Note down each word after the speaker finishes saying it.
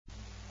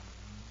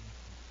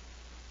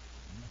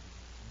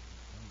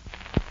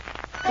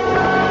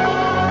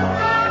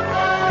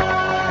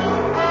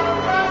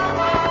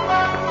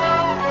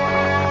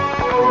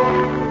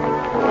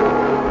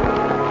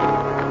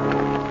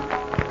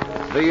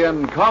the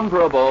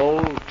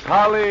incomparable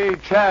Charlie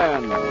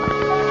Chan.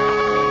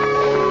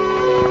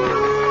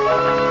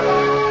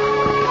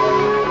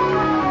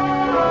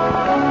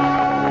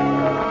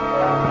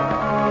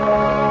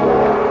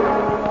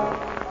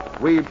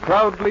 We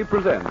proudly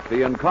present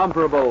the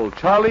incomparable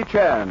Charlie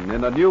Chan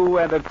in a new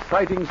and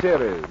exciting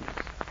series.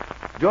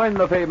 Join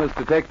the famous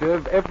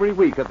detective every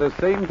week at the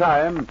same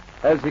time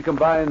as he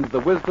combines the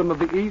wisdom of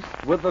the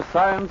East with the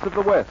science of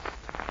the West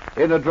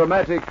in a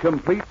dramatic,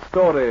 complete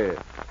story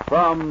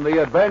from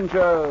The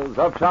Adventures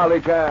of Charlie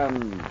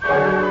Chan.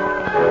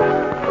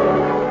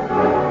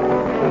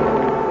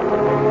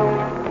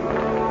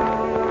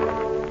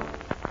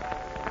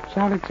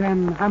 Charlie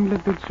Chan humbly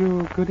bids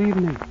you good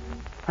evening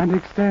and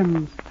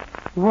extends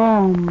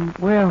warm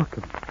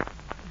welcome.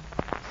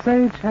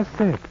 Sage has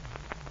said,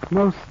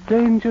 most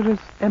dangerous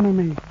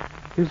enemy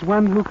is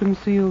one who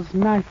conceals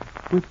knife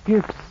with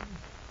gifts.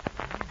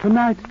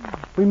 Tonight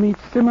we meet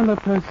similar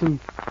person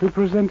who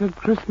presented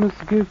Christmas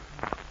gift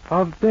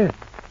of death.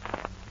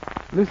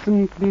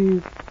 Listen,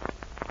 please.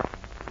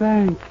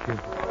 Thank you.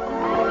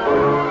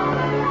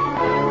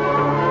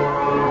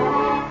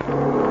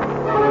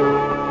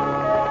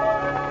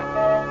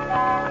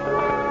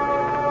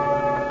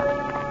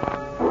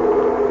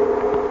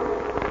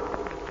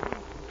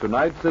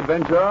 Tonight's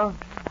adventure,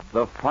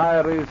 the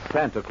fiery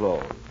Santa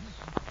Claus.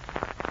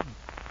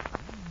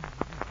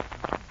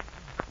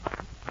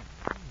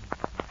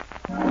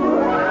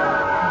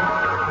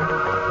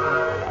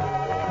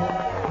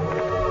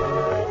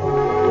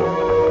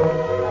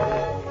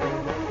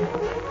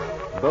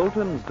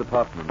 Bolton's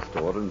department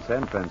store in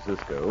San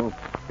Francisco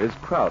is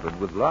crowded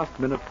with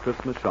last-minute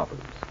Christmas shoppers.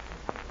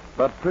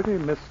 But pretty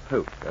Miss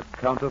Hope at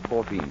counter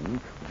 14,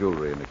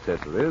 jewelry and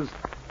accessories,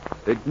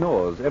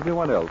 ignores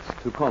everyone else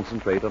to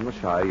concentrate on the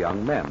shy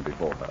young man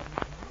before her.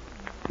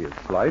 He is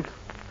slight,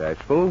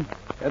 bashful,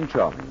 and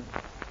charming.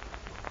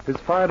 His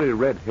fiery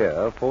red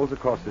hair falls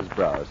across his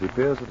brow as he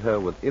peers at her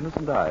with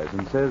innocent eyes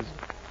and says,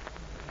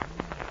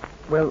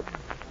 Well,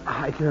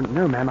 I don't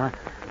know, ma'am.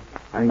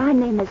 My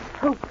name is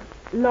Hope.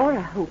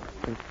 Laura Hope.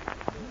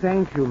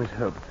 Thank you, Miss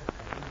Hope.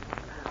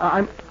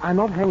 I'm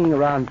not hanging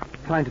around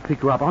trying to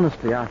pick you up,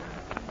 honestly. I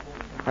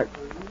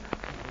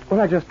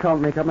just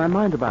can't make up my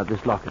mind about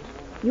this locket.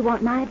 You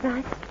want my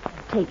advice?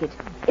 Take it.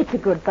 It's a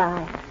good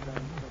buy.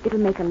 It'll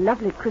make a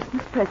lovely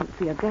Christmas present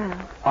for your girl.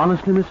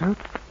 Honestly, Miss Hope?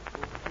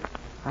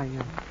 I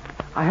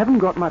haven't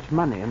got much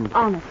money and...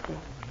 Honestly.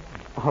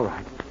 All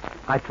right.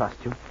 I trust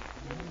you.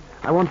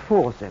 I want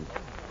 4 cents.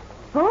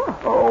 4?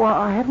 Oh,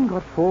 I haven't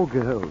got 4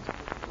 girls.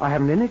 I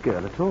haven't any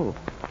girl at all.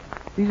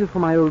 These are for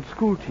my old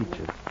school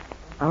teachers.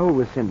 I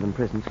always send them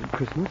presents at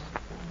Christmas.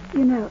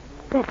 You know,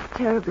 that's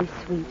terribly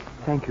sweet.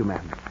 Thank you,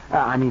 ma'am.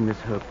 I mean, Miss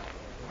Hope.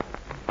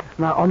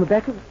 Now, on the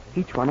back of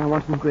each one, I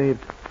want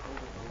engraved,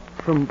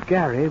 from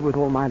Gary with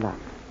all my love.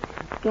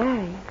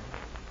 Gary?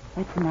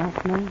 That's a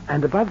nice name.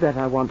 And above that,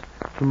 I want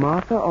to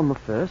Martha on the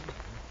first,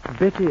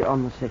 Betty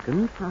on the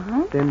second,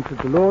 then to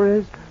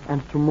Dolores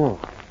and to Maud.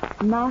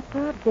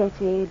 Martha,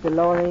 Betty,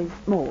 Dolores,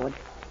 Maud.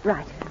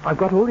 Right. I've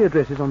got all the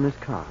addresses on this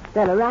card.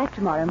 They'll arrive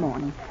tomorrow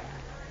morning.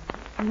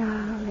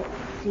 Now,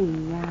 let's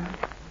see.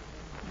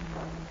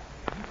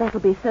 That'll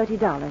be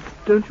 $30.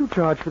 Don't you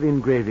charge for the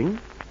engraving?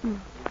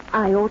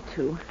 I ought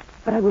to,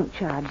 but I won't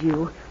charge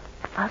you.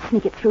 I'll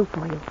sneak it through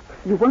for you.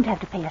 You won't have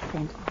to pay a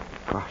cent.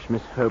 Gosh,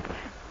 Miss Hope.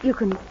 You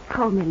can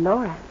call me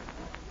Laura.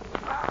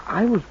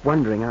 I was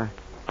wondering,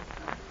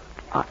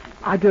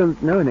 I don't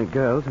know any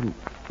girls, and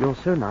you're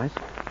so nice.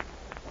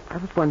 I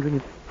was wondering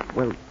if,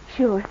 well...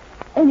 Sure.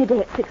 Any day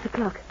at 6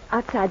 o'clock,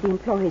 outside the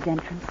employee's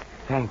entrance.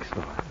 Thanks,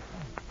 Laura.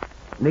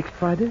 Next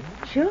Friday?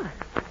 Sure.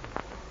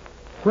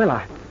 Well,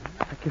 I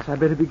guess I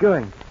better be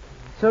going.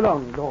 So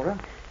long, Laura.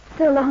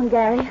 So long,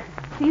 Gary.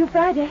 See you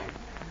Friday.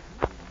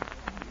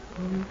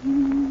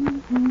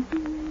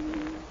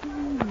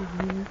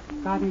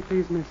 Pardon,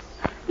 please, miss.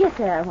 Yes,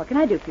 sir. What can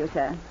I do for you,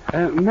 sir?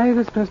 May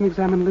this person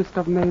examine a list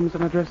of names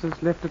and addresses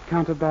left at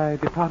counter by a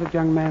departed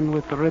young man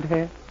with the red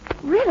hair?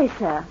 Really,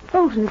 sir?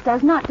 Bolton's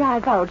does not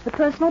divulge the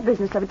personal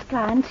business of its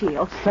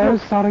clientele. So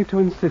sorry to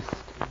insist.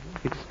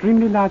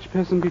 Extremely large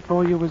person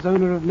before you was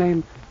owner of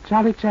name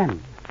Charlie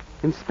Chan,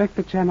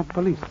 Inspector Chan of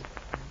Police.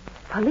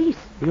 Police?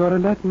 You're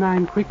alert and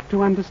I'm quick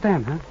to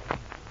understand, huh?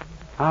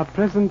 Are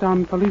present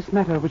on police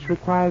matter which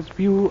requires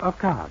view of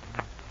card.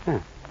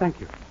 Thank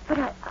you.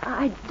 But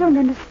I don't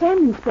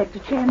understand, Inspector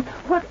Chan.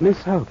 What...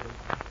 Miss Hope.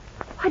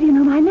 Why do you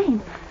know my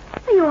name?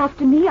 Are you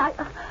after me? I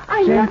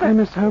Gently, never...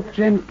 Miss Hope,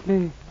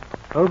 gently.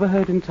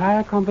 Overheard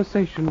entire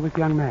conversation with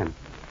young man.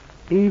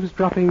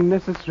 Eavesdropping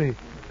necessary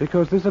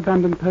because this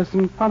abandoned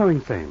person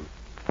following same.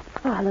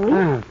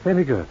 Following?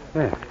 Very good.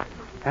 There.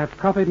 Have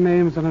copied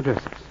names and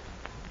addresses.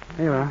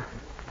 Here you are.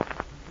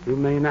 You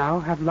may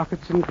now have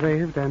lockets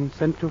engraved and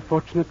sent to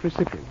fortunate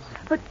recipients.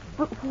 But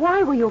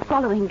why were you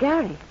following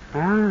Gary?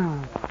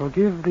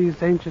 Forgive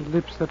these ancient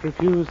lips that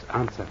refuse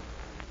answer.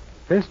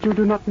 Best you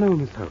do not know,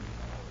 Miss Hope,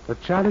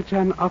 that Charlie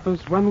Chan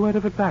offers one word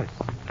of advice.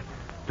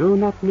 Do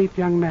not meet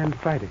young man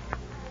Friday.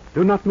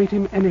 Do not meet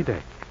him any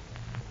day.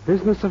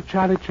 Business of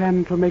Charlie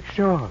Chan to make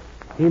sure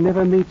he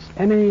never meets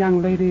any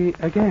young lady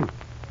again.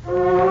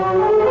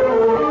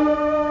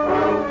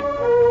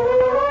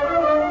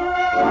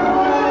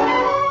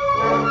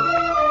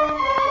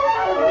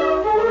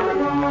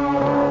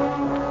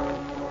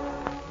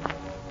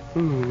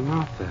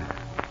 Martha.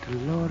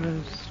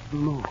 Dolores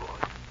Maud.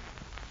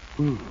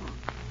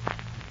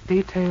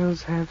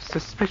 Details have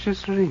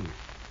suspicious ring,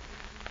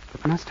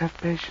 but must have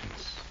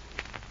patience.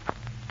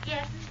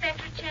 Yes,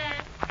 Inspector Chan.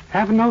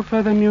 Have no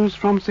further news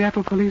from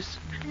Seattle Police?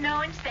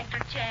 No, Inspector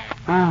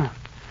Chan.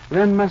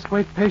 Then must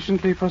wait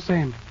patiently for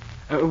same.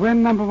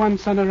 When number one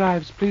son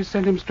arrives, please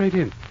send him straight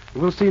in.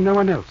 We'll see no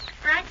one else.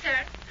 Right, sir.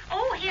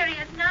 Oh, here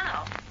he is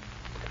now.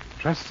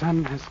 Trust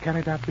son has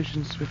carried out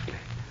mission swiftly.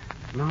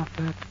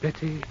 Martha,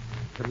 Betty,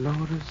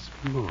 Dolores,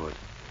 Maud.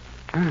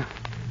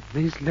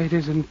 These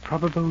ladies in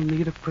probable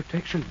need of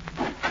protection.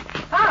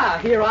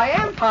 Here I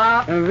am,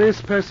 Pop.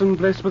 This person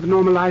blessed with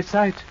normal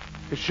eyesight.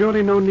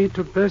 Surely no need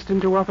to burst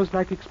into office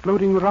like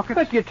exploding rockets.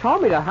 But you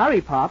told me to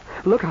hurry, Pop.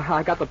 Look,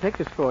 I got the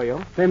pictures for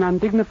you. Then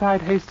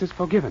undignified haste is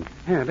forgiven.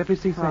 Here, let me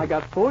see some. I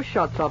got 4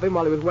 shots of him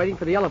while he was waiting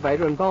for the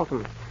elevator in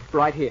Bolton.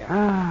 Right here.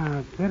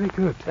 Very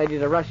good. They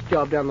did a rush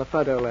job down the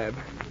photo lab.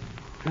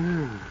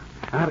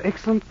 Are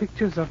excellent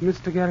pictures of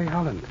Mr. Gary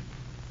Holland.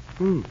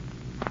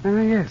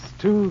 Yes,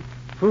 2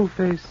 full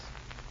face,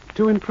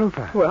 2 in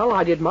profile. Well,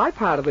 I did my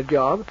part of the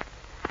job.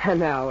 And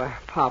now,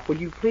 Pop, would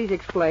you please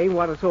explain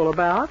what it's all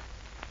about?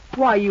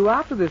 Why are you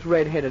after this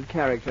red-headed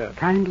character?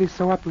 Kindly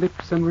sew up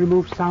lips and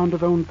remove sound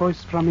of own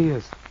voice from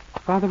ears.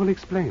 Father will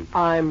explain.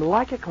 I'm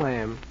like a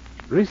clam.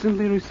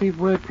 Recently received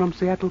word from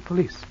Seattle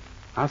Police.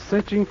 Are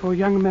searching for a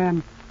young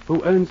man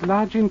who earns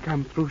large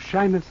income through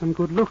shyness and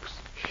good looks.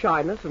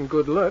 Shyness and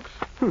good looks?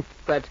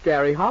 That's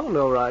Gary Holland,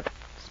 all right.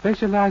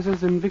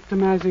 Specializes in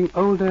victimizing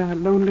older,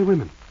 lonely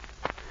women.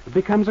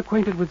 Becomes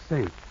acquainted with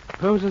same.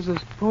 Poses as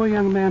poor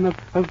young man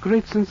of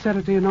great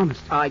sincerity and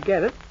honesty. I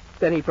get it.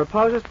 Then he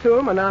proposes to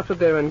him, and after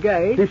they're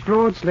engaged...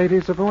 Defrauds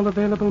ladies of all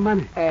available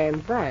money.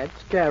 And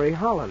that's Gary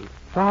Holland.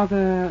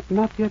 Father,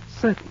 not yet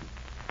certain.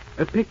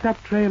 A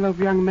picked-up trail of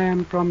young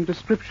man from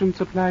description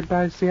supplied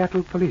by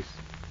Seattle Police.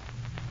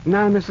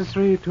 Now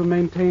necessary to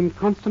maintain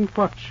constant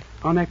watch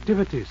on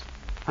activities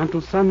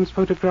until son's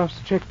photographs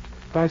checked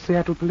by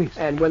Seattle Police.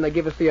 And when they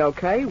give us the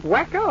okay,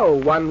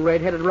 wacko! 1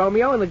 red-headed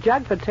Romeo in the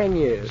jug for 10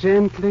 years.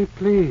 Gently,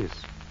 please.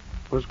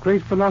 Was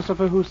great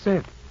philosopher who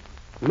said,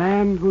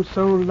 man who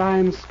sold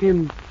lion's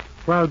skin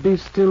while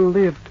beast still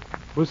lived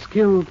was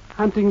skilled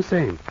hunting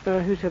same.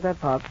 Who said that,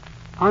 Pop?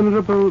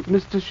 Honorable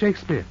Mr.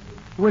 Shakespeare.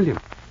 William.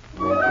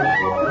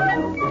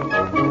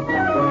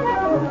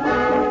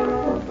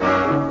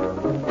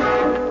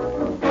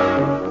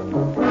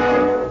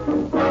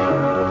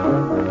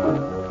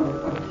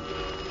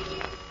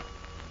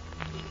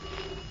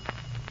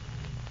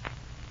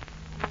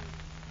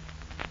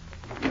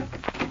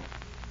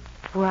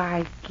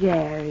 Why,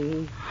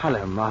 Gary,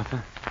 Hello,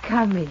 Martha.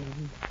 come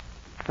in.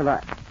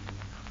 Well,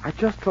 I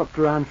just dropped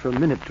around for a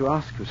minute to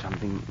ask you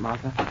something,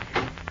 Martha.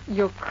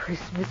 Your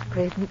Christmas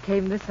present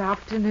came this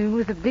afternoon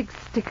with a big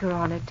sticker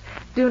on it.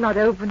 Do not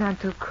open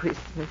until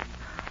Christmas.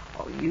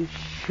 Oh, you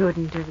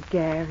shouldn't have,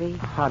 Gary.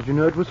 How did you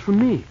know it was from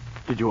me?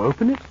 Did you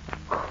open it?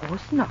 Of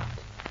course not.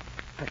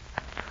 But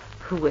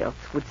who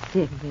else would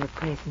send me a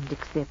present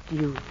except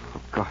you?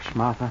 Oh, gosh,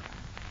 Martha.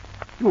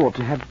 You ought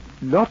to have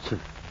lots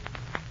of,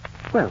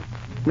 well,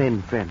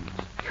 men friends.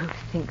 You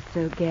think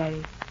so,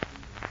 Gary?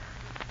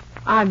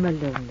 I'm a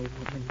lonely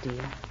woman,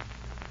 dear.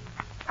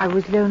 I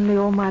was lonely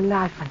all my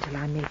life until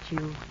I met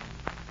you.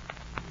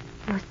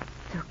 You're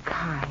so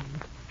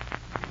kind,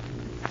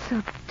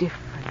 so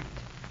different.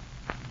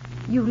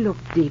 You look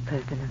deeper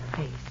than a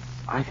face.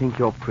 I think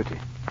you're pretty.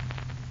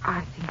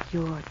 I think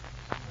you're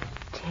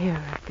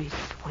terribly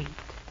sweet.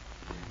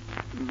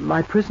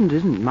 My present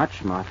isn't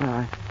much,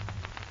 Martha.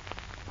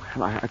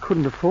 I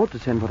couldn't afford to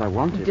send what I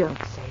wanted. Don't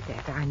say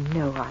that. I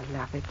know I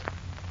love it.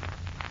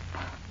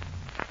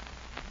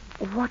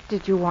 What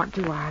did you want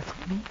to ask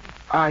me?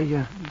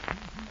 I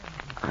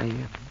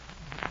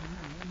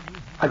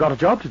got a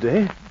job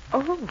today.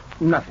 Oh,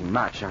 Nothing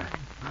much.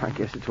 I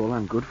guess it's all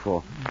I'm good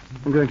for.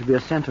 I'm going to be a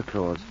Santa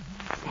Claus.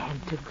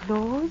 Santa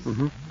Claus?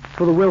 Mm-hmm.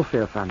 For the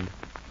welfare fund.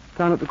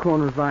 Down at the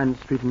corner of Vine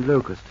Street and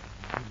Locust.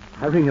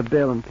 I ring a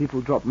bell and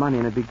people drop money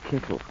in a big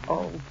kettle.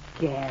 Oh,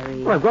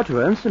 Gary. Well, I've got to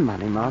earn some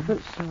money, Martha,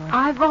 so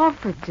I've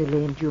offered to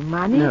lend you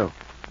money. No.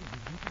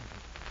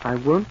 I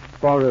won't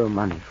borrow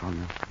money from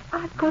you.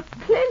 I've got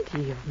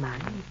plenty of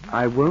money.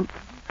 I won't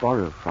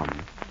borrow from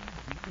you.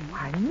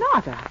 Why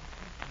not?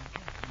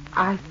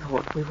 I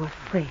thought we were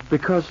friends.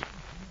 Because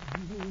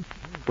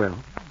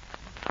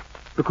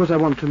I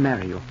want to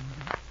marry you.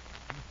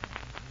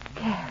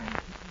 Gary.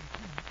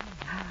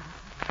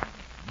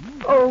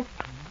 Oh,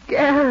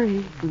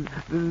 Gary.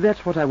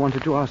 That's what I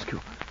wanted to ask you.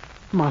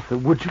 Martha,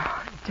 would you...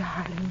 Oh,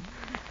 darling.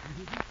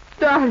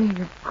 Darling,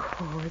 of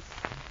course.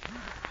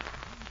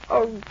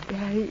 Oh,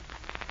 Gary,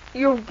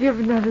 you've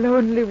given a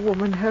lonely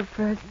woman her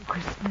first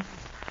Christmas.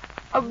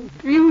 A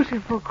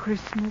beautiful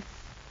Christmas.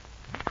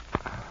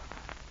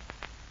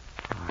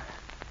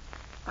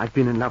 I've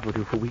been in love with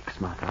you for weeks,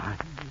 Martha.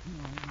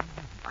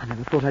 I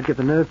never thought I'd get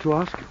the nerve to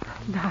ask you.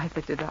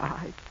 Neither did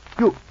I.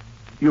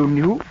 You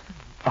knew?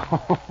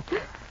 Oh,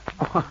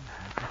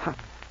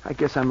 I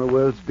guess I'm the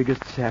world's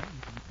biggest sap.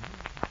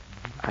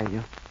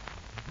 I'd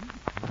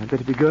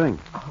better be going.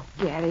 Oh,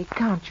 Gary,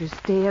 can't you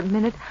stay a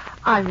minute?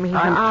 I'm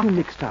too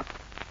mixed up.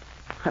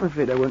 I'm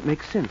afraid I won't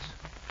make sense.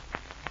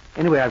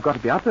 Anyway, I've got to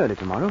be up early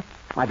tomorrow.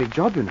 My big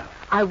job, you know.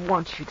 I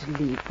want you to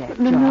leave that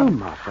No, job. no,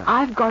 Martha.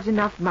 I've got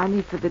enough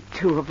money for the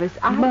two of us.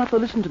 Martha,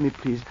 listen to me,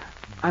 please.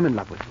 I'm in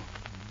love with you.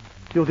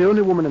 You're the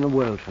only woman in the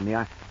world for me.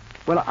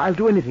 I'll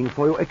do anything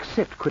for you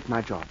except quit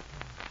my job.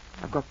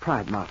 I've got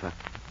pride, Martha.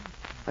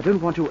 I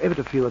don't want you ever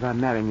to feel that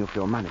I'm marrying you for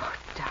your money. Oh,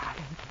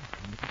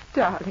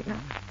 darling,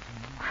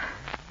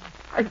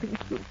 I think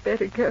you'd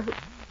better go.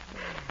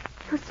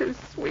 You're so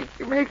sweet.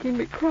 You're making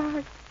me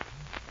cry.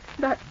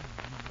 And I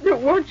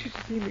don't want you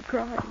to see me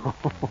cry.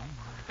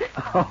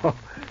 Oh,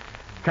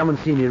 come and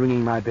see me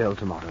ringing my bell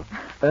tomorrow,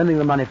 earning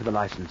the money for the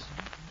license.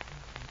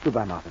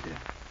 Goodbye, Martha, dear.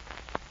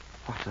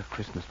 What a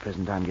Christmas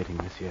present I'm getting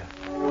this year.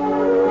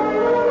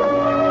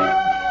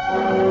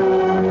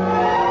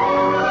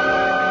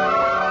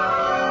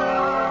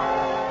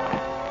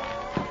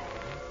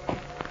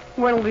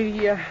 When'll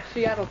the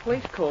Seattle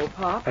police call,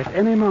 Pop? At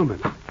any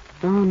moment.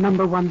 Oh,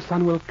 number one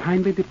son will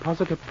kindly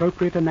deposit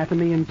appropriate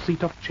anatomy in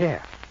seat of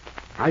chair.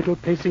 Idle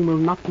pacing will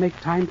not make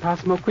time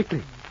pass more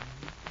quickly.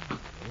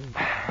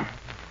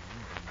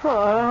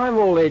 I'm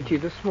all edgy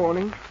this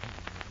morning.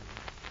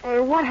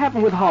 What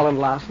happened with Holland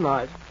last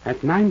night?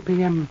 At 9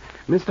 p.m.,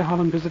 Mr.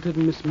 Holland visited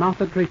Miss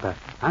Martha Draper,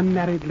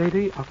 unmarried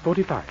lady of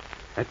 45.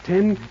 At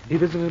 10, he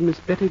visited Miss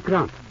Betty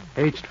Grant,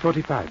 aged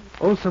 45,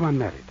 also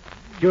unmarried.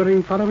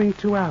 During following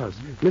 2 hours,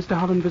 Mr.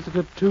 Holland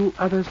visited 2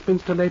 other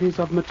spinster ladies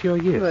of mature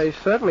years. They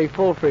certainly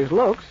fall for his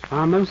looks.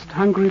 Are most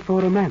hungry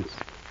for romance.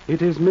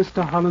 It is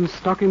Mr. Holland's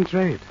stock in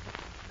trade.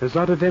 As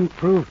odd event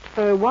proved.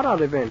 What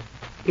odd event?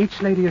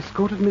 Each lady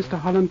escorted Mr.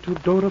 Holland to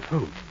door of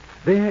home.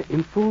 There,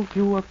 in full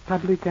view of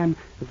public and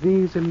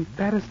these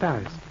embarrassed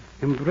eyes,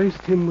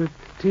 embraced him with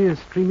tears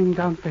streaming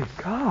down face.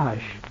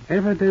 Gosh.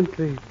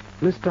 Evidently,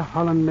 Mr.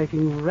 Holland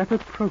making rapid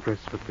progress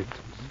with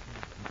victims.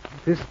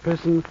 This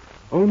person,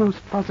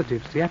 almost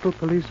positive Seattle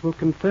police will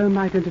confirm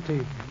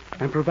identity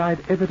and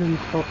provide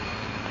evidence for...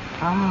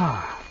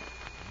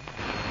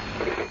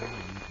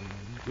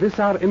 This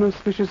our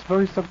inauspicious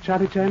voice of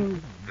Charlie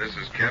Chan? This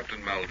is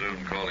Captain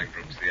Muldoon calling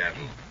from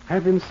Seattle.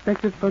 Have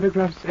inspected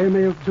photographs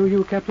airmailed to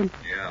you, Captain?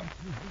 Yeah.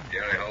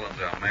 Gary Holland's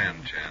our man,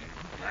 Chan.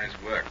 Nice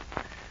work.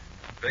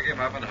 Pick him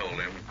up and hold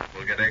him.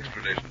 We'll get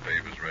extradition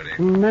papers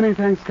ready. Many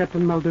thanks,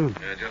 Captain Muldoon.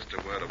 Just a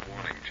word of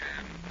warning,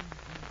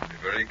 Chan. Be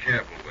very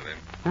careful with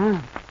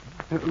him.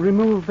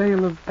 Remove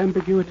veil of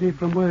ambiguity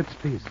from words,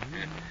 please.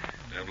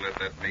 Don't let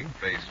that meek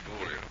face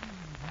fool you.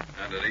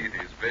 Underneath,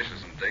 he's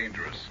vicious and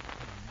dangerous.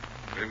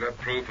 We've got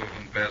proof of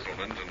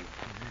embezzlement, and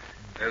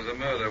there's a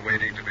murder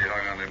waiting to be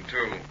hung on him,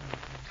 too.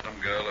 Some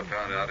girl had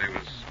found out he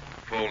was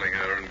fooling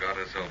her and got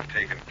herself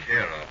taken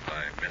care of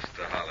by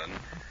Mr. Holland.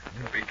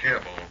 So be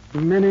careful.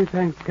 Many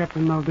thanks,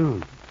 Captain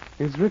Muldoon.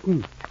 Is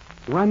written,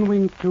 one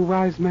wink to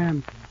wise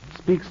man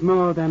speaks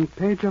more than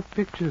page of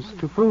pictures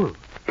to fool.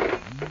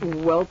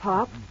 Well,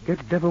 Pop?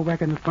 Get Devil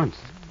Wagon at once.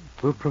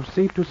 We'll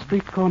proceed to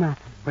street corner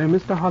where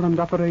Mr. Holland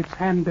operates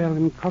handbell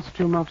in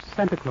costume of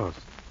Santa Claus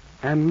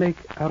and make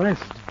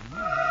arrest.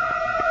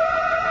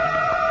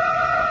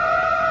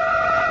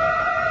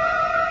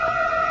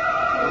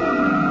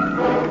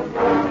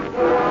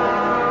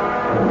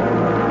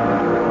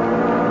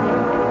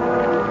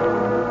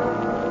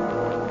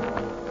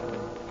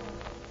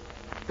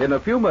 In a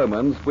few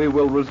moments, we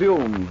will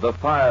resume the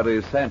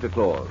fiery Santa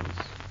Claus.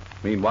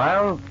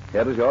 Meanwhile,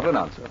 here is your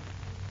announcer.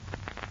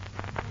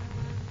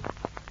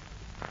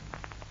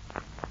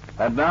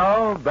 And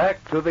now,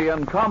 back to the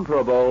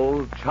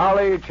incomparable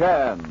Charlie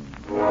Chan.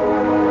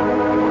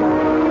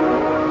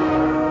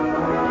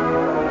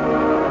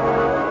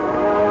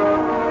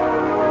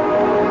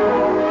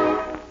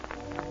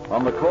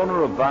 On the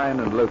corner of Vine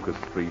and Locust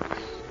Streets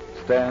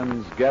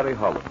stands Gary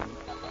Holland.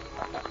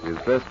 He is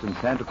dressed in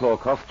Santa Claus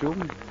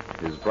costume,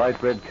 his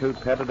bright red coat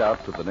padded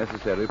out to the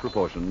necessary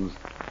proportions,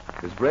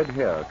 his red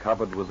hair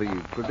covered with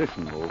the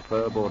traditional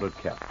fur-bordered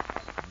cap,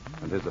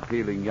 and his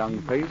appealing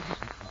young face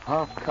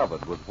half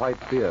covered with white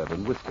beard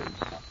and whiskers.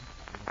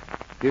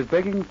 He is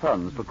begging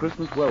funds for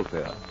Christmas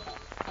welfare,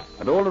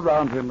 and all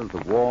around him is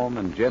the warm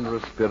and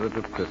generous spirit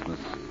of Christmas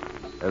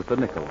as the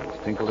nickels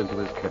tinkle into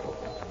his kettle.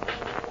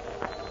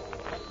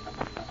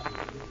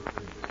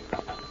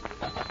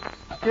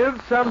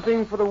 Give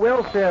something for the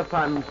welfare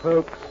fund,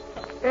 folks.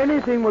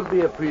 Anything would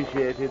be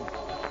appreciated.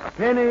 A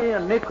penny, a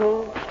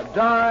nickel, a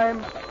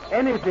dime,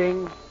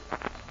 anything.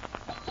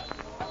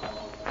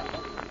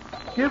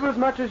 Give as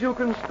much as you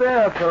can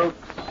spare, folks.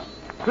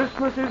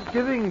 Christmas is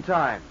giving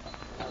time.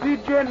 Be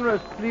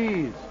generous,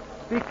 please.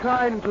 Be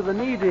kind to the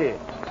needy.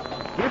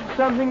 Give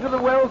something to the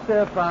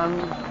welfare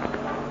fund.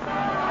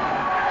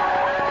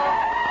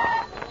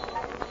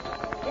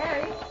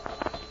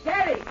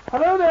 Gary!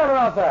 Hello there,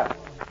 Arthur.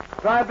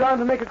 Drive down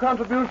to make a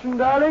contribution,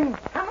 darling?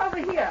 Come over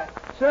here.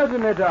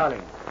 Certainly,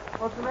 darling.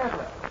 What's the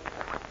matter?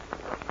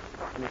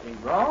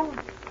 Anything wrong?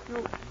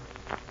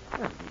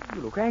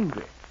 You look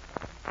angry.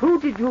 Who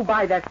did you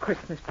buy that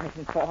Christmas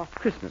present for?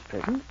 Christmas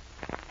present?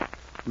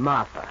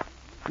 Martha,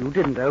 you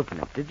didn't open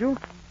it, did you?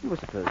 You were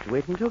supposed to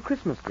wait until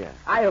Christmas, dear.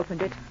 I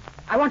opened it.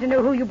 I want to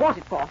know who you bought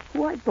it for.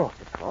 Who I bought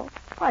it for?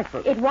 I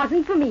thought... It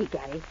wasn't for me,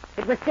 Gary.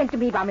 It was sent to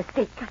me by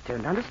mistake. I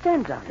don't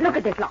understand, darling. Look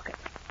at this locket.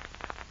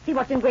 See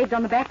what's engraved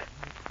on the back?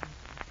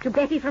 To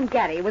Betty from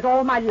Gary, with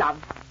all my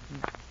love.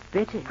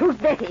 Betty. Who's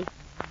Betty?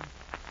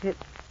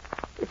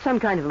 It's some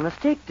kind of a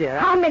mistake, dear.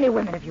 How many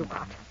women have you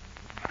got?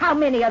 How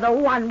many are the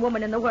one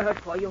woman in the world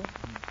for you?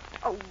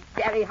 Oh,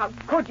 Gary, how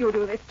could you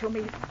do this to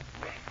me?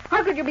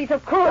 How could you be so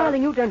cruel?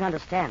 Darling, you don't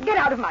understand. Get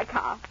out of my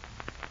car.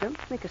 Don't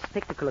make a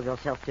spectacle of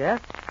yourself, dear.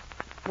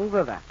 Move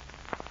over.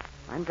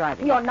 I'm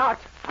driving. You're not.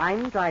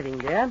 I'm driving,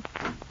 dear.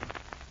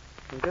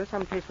 We'll go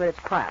someplace where it's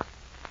quiet.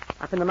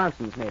 Up in the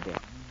mountains, maybe.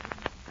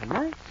 A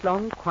nice,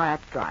 long, quiet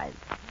drive.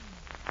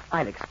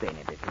 I'll explain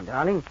everything,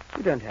 darling.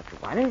 You don't have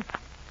to worry.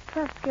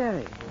 Trust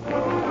Gary.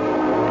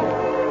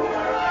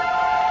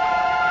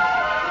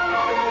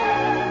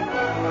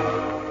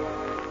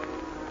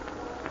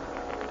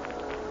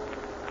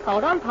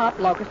 Hold on, Pop.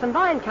 Locust and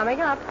Vine coming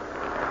up.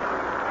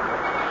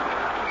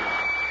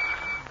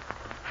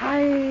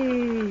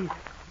 Hi!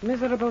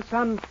 Miserable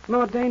son,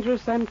 more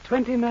dangerous than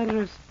 20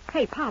 murderers.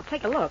 Hey, Pop,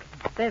 take a look.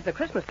 There's the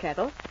Christmas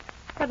kettle,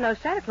 but no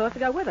Santa Claus to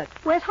go with it.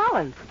 Where's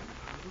Holland?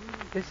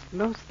 This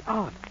most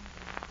odd.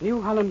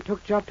 New Holland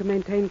took job to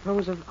maintain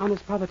pose of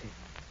honest poverty.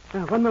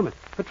 Now, one moment.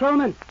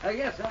 Patrolman!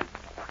 Yes, sir.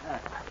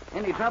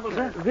 Any trouble,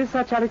 sir? This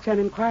is Charlie Chan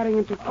inquiring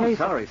into Oh, case...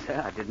 sorry,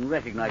 sir. I didn't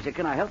recognize you.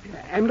 Can I help you?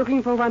 I'm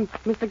looking for one,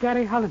 Mr.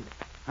 Gary Holland.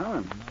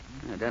 Holland?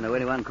 I don't know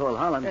anyone called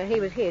Holland.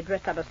 He was here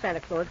dressed up as Santa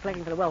Claus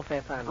collecting for the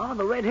welfare fund. Oh,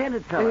 the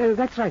red-headed fellow.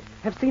 That's right.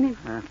 Have seen him?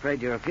 I'm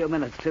afraid you're a few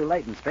minutes too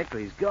late, Inspector.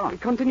 He's gone.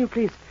 Continue,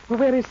 please. Well,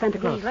 where is Santa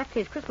Claus? He's left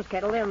his Christmas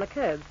kettle there on the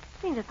curb.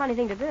 Seems a funny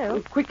thing to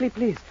do. Quickly,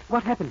 please.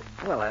 What happened?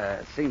 Well,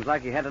 seems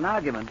like he had an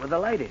argument with a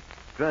lady.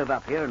 Drove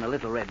up here in a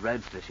little red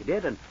roadster, she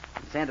did, and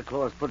Santa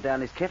Claus put down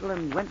his kettle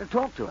and went to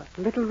talk to her.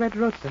 Little Red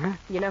Roadster, huh?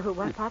 You know who it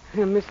was, Pop?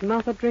 Miss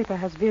Martha Draper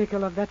has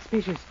vehicle of that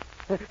species.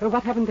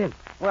 What happened then?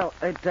 Well,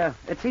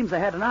 it seems they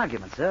had an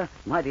argument, sir.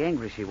 Mighty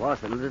angry she was,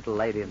 the little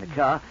lady in the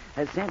car,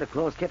 as Santa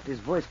Claus kept his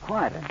voice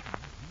quieter.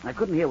 I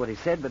couldn't hear what he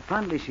said, but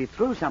finally she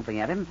threw something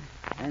at him,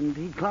 and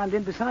he climbed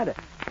in beside her.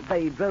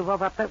 They drove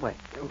off up that way.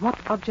 What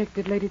object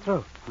did lady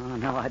throw? Oh,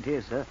 no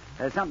idea, sir.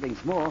 Something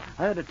small.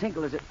 I heard a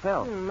tinkle as it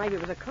fell. Maybe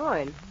it was a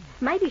coin.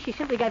 Maybe she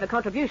simply gave a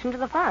contribution to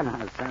the fund.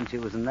 Oh, son, she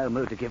was in no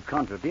mood to give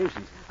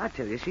contributions. I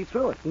tell you, she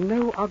threw it.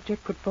 No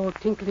object could fall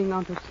tinkling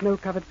onto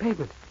snow-covered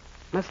pavement.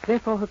 Must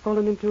therefore have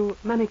fallen into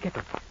money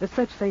kettle. The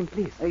search same,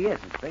 please. Yes,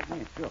 Inspector.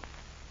 Yes, sure.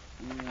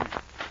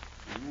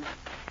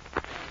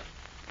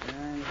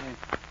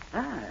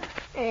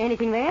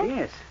 Anything there?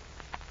 Yes.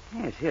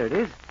 Yes, here it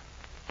is.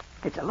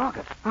 It's a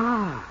locket.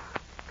 Ah,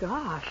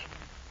 Gosh.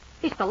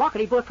 It's the locket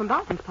he bought from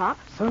Barton's, Pop.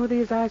 so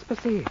these eyes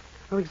perceive.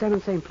 Oh,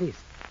 examine same, please.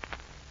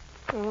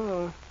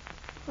 Oh.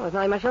 Well, there's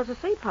not much else to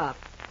see, Pop.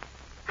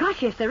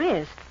 Gosh, yes, there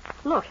is.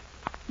 Look,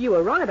 you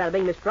were wrong about it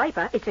being Miss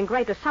Draper. It's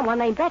engraved as someone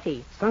named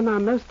Betty. Some are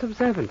most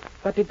observant,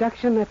 but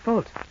deduction at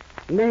fault.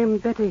 Name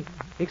Betty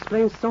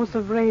explains source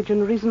of rage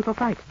and reason for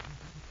fight.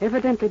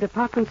 Evidently,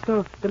 department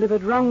store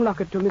delivered wrong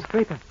locket to Miss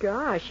Draper.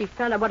 Gosh, she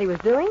found out what he was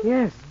doing?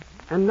 Yes,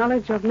 and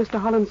knowledge of Mr.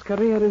 Holland's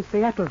career in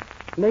Seattle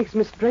makes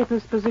Miss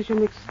Draper's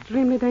position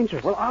extremely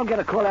dangerous. Well, I'll get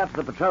a call out to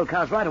the patrol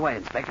cars right away,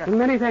 Inspector.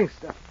 Many thanks,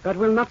 but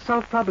will not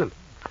solve problem.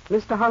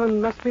 Mr.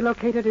 Holland must be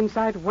located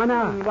inside 1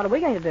 hour. What are we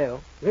going to do?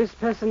 This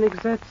person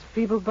exerts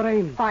feeble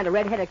brain. Find a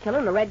red-headed killer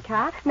in a red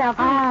car? Now,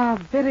 Ah,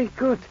 very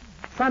good.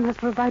 Son has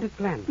provided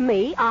plan.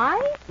 me?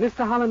 I?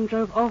 Mr. Holland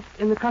drove off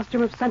in the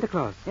costume of Santa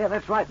Claus. Yeah,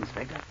 that's right,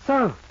 Inspector.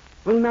 So,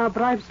 we'll now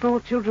bribe small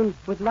children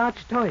with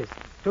large toys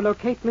to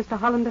locate Mr.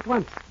 Holland at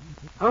once.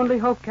 Only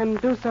hope can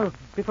do so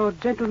before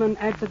gentleman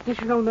adds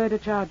additional murder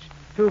charge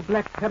to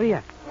Black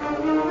Career.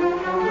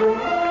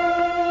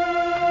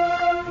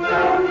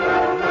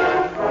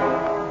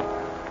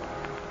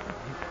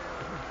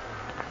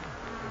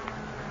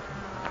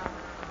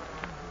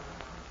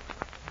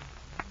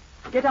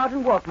 Get out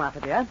and walk, Martha,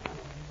 dear.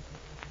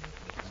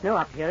 Snow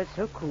up here is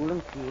so cool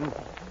and clean.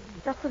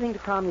 Just the thing to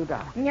calm you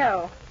down.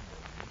 No.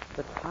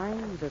 The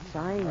times are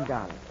sighing,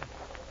 darling.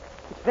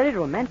 It's very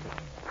romantic.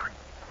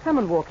 Come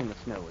and walk in the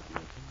snow with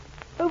me.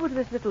 Over to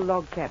this little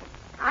log cabin.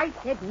 I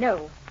said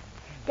no.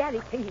 Gary,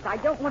 please, I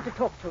don't want to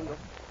talk to you.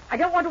 I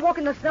don't want to walk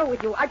in the snow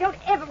with you. I don't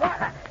ever want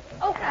to...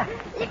 Oh,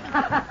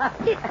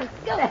 let me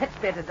go. That's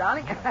better,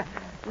 darling.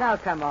 Now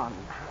come on.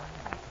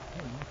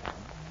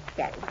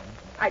 Gary,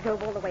 I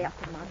drove all the way up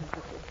to the mountains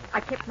with you. I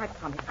kept my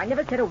promise. I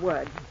never said a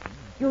word.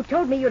 You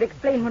told me you'd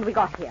explain when we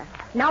got here.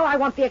 Now I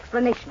want the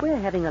explanation. We're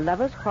having a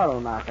lover's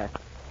quarrel, Martha.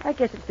 I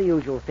guess it's the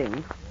usual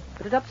thing,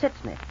 but it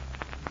upsets me.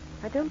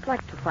 I don't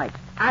like to fight.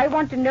 I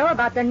want to know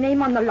about the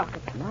name on the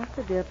locket.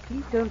 Martha, dear,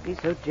 please don't be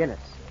so jealous.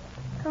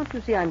 Can't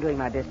you see I'm doing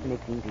my best to make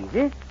things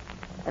easy?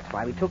 That's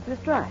why we took this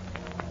drive.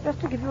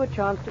 Just to give you a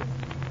chance to...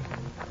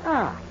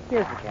 Ah,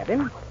 here's the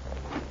cabin.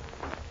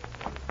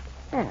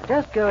 Yeah,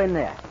 just go in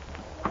there.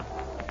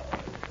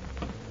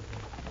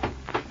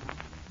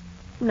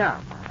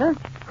 Now, Martha.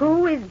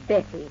 Who is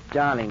Betty?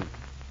 Darling,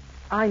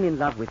 I'm in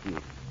love with you.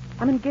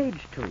 I'm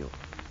engaged to you.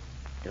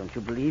 Don't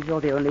you believe you're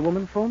the only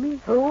woman for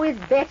me? Who is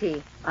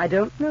Betty? I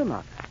don't know,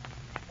 Martha.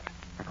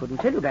 I couldn't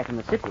tell you back in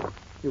the city.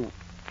 You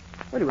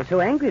were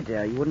so angry,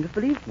 dear, you wouldn't have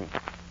believed me.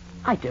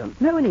 I don't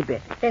know any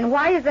Betty. Then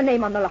why is the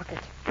name on the locket?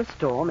 The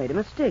store made a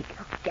mistake.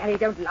 Oh, Gary,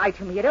 don't lie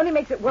to me. It only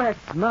makes it worse.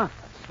 Martha,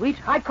 sweet.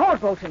 I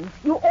called Bolton's.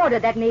 You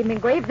ordered that name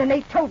engraved, and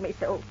they told me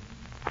so.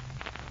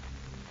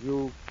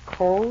 You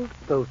called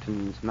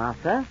Bolton's,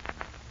 Martha.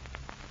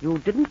 You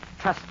didn't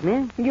trust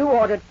me. You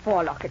ordered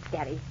 4 lockets,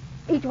 Gary.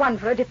 Each one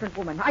for a different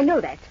woman. I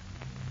know that.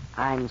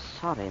 I'm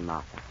sorry,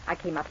 Martha. I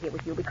came up here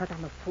with you because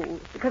I'm a fool.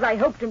 Because I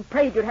hoped and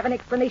prayed you'd have an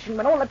explanation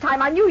when all the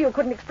time I knew you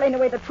couldn't explain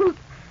away the truth.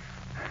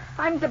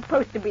 I'm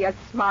supposed to be a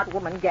smart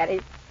woman, Gary.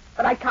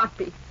 But I can't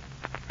be.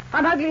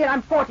 I'm ugly and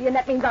I'm 40, and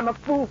that means I'm a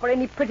fool for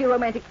any pretty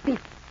romantic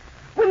thief.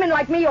 Women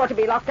like me ought to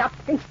be locked up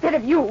instead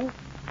of you.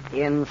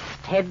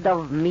 Instead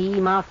of me,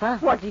 Martha?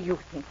 What do you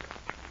think?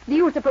 Do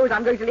you suppose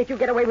I'm going to let you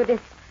get away with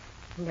this?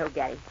 No,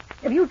 Gary.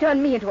 If you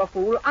turn me into a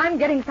fool, I'm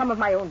getting some of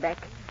my own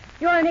back.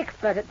 You're an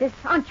expert at this,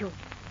 aren't you?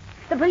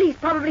 The police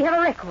probably have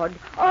a record.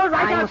 All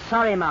right, I'm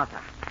sorry, Martha.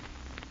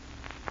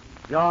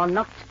 You're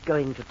not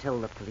going to tell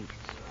the police.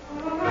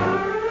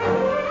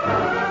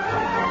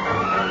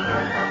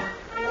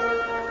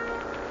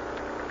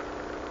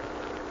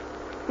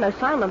 No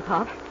sign of them,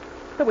 Pop.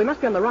 But we must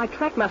be on the right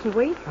track, mustn't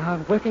we?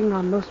 Working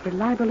on most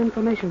reliable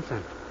information,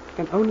 son.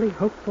 Can only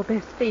hope for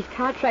best. These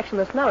car tracks in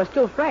the snow are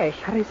still fresh.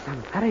 Hurry,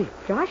 son, hurry.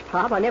 Gosh,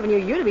 Pop, I never knew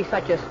you to be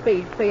such a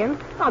speed fiend.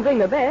 I'm doing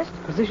the best.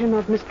 Position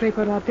of Miss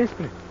Draper are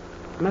desperate.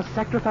 Must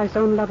sacrifice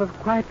own love of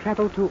quiet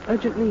travel to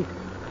urgent need.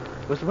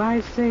 Was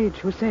wise sage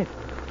who said,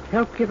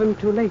 help given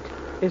too late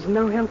is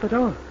no help at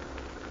all.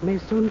 May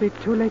soon be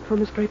too late for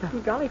Miss Draper.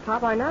 Golly,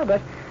 Pop, I know,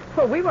 but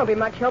we won't be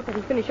much help if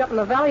we finish up in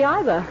the valley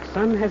either.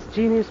 Son has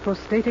genius for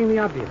stating the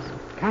obvious.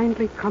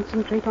 Kindly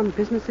concentrate on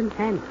business in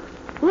hand.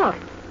 Look,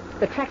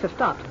 the tracks have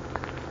stopped.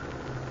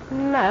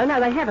 No,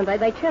 they haven't.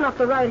 They turn off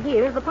the road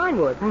here as the pine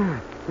wood.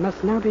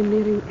 Must now be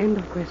nearing end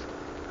of quest.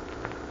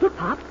 Look,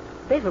 Pop,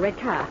 there's a red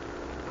car.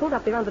 Pulled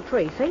up there under the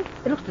tree, see?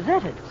 It looks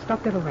deserted.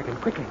 Stop devil wagon,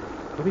 quickly.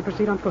 Will we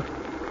proceed on foot?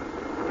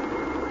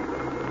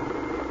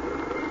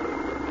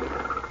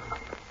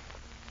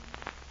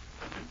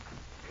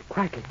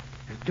 Quietly.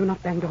 Do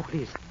not bang door,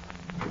 please.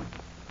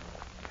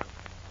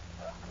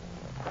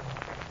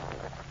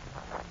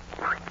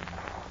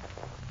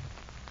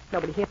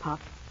 Nobody here, Pop.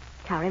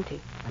 Car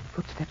empty. But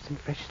footsteps in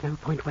fresh snow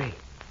point way.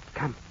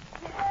 Come.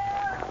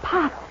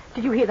 Pop,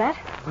 did you hear that?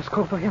 Was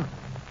call for help.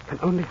 Can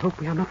only hope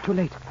we are not too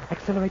late.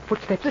 Accelerate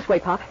footsteps. This way,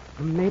 Pop.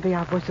 Maybe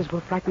our voices will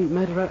frighten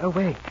murderer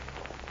away.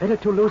 Better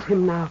to lose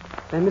him now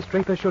than Miss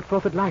Draper should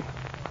forfeit life.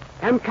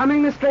 I'm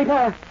coming, Miss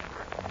Draper.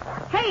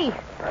 Hey,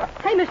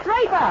 Miss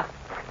Draper.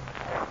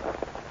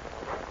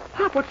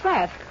 Pop, what's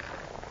that?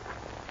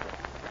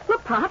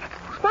 Look, Pop,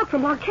 smoke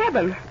from log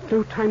cabin.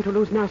 No time to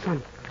lose now,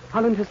 son.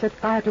 Holland has set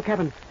fire to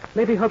cabin.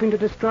 Maybe hoping to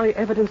destroy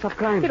evidence of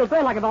crime. It'll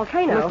burn like a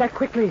volcano. Must act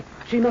quickly.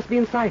 She must be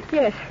in sight.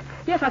 Yes,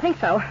 I think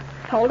so.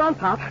 Hold on,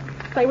 Pop.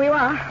 Stay where you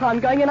are. I'm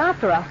going in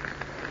after her.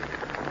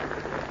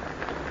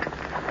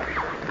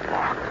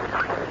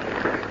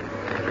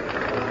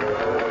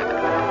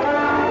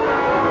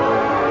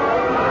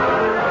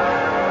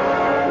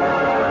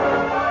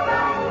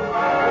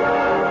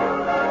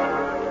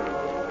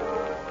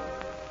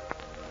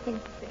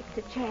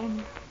 Inspector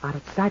Chan. Are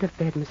at side of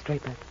bed, Miss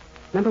Draper.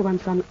 Number 1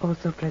 son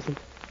also present.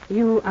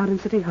 You are in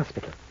City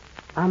Hospital.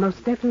 Are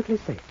most definitely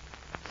safe.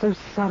 So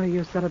sorry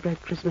you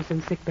celebrate Christmas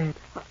in sick bed.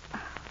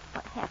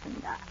 What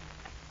happened?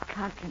 I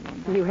can't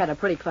remember. You had a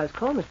pretty close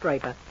call, Miss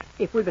Draper.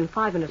 If we'd been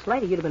 5 minutes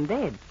later, you'd have been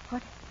dead.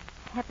 What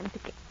happened to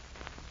get...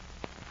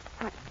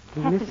 What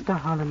happened? Mr.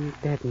 Holland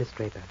dead, Miss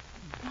Draper.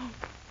 Dead?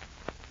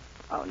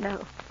 Oh,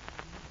 no.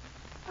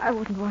 I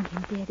wouldn't want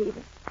him dead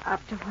even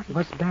after what he...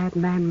 Was bad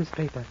man, Miss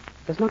Draper.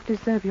 Does not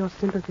deserve your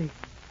sympathy.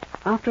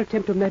 After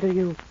attempt to murder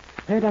you,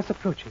 heard us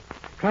approaching.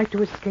 Tried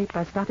to escape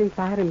by starting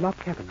fire in log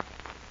cabin.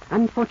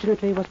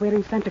 Unfortunately, was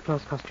wearing Santa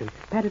Claus costume,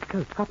 padded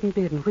coat, cotton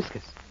beard, and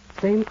whiskers.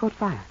 Same caught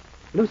fire.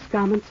 Loose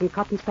garments and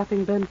cotton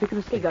stuffing burned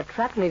vigorously. He got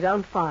trapped in his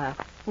own fire.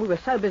 We were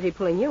so busy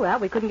pulling you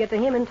out, we couldn't get to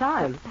him in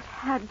time. But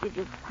how did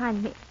you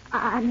find me?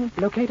 I mean...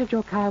 Located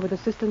your car with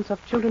assistance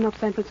of Children of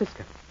San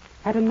Francisco.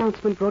 Had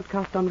announcement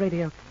broadcast on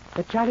radio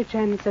that Charlie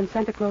Chan sent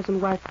Santa Claus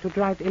and wife to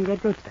drive in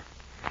Red Roadster.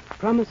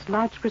 Promised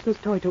large Christmas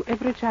toy to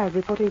every child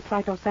reporting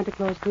sight of Santa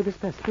Claus to this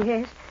person.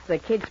 Yes, the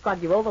kid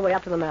spud you all the way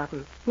up to the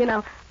mountain. You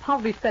know,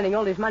 Paul'll be spending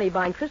all his money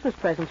buying Christmas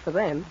presents for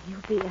them.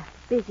 You'll be a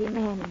busy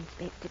man,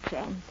 Inspector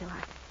Chan, so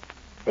I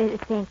better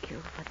thank you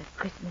for the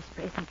Christmas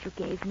present you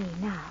gave me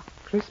now.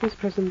 Christmas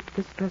present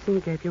this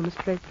person gave you, Miss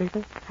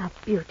Draper? A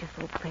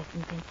beautiful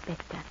present,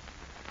 Inspector.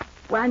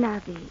 One I'll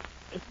be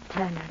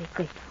eternally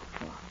grateful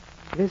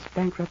for. This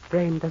bankrupt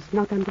brain does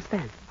not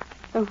understand.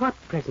 What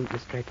present,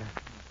 Miss Draper?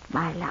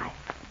 My life.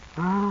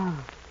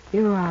 Ah,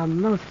 you are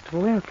most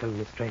welcome,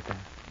 Miss Draper.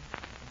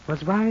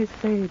 Was wise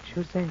sage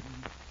who said,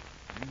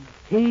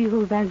 he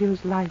who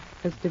values life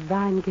as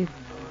divine gift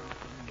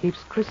keeps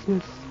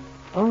Christmas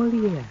all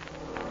year.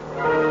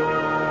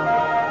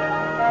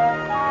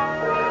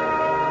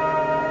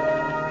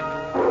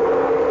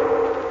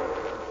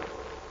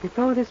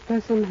 Before this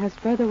person has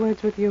further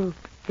words with you,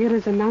 here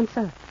is an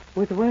answer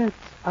with words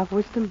of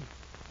wisdom.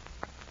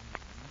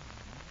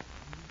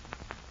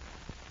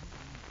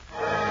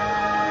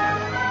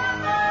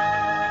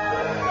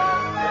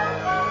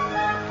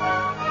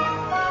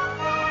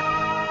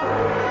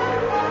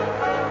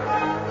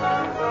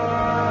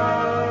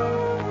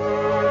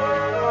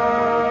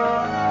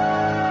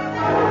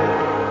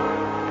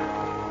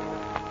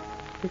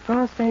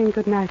 Before saying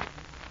good night,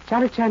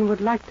 Charlie Chan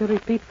would like to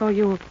repeat for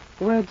you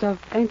words of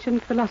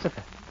ancient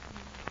philosopher.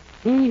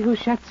 He who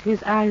shuts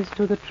his eyes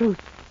to the truth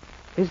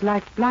is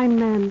like blind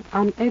man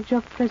on edge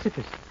of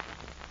precipice.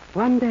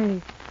 One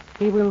day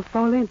he will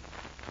fall in.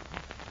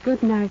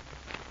 Good night.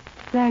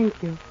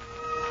 Thank you.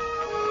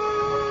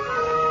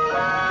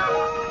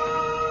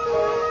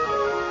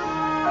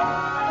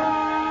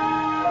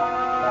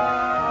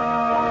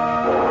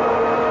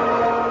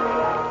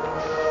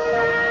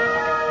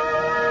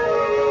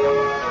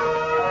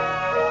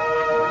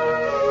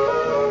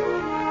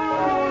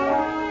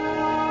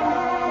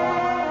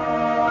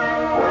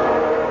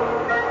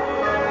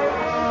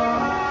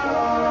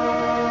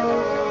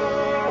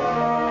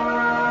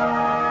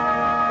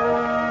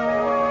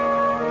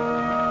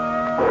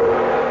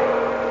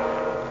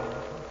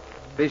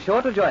 Be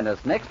sure to join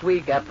us next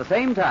week at the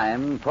same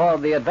time for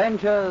the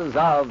adventures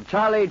of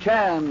Charlie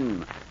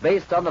Chan,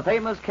 based on the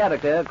famous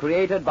character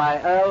created by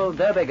Earl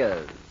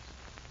Derbiggers.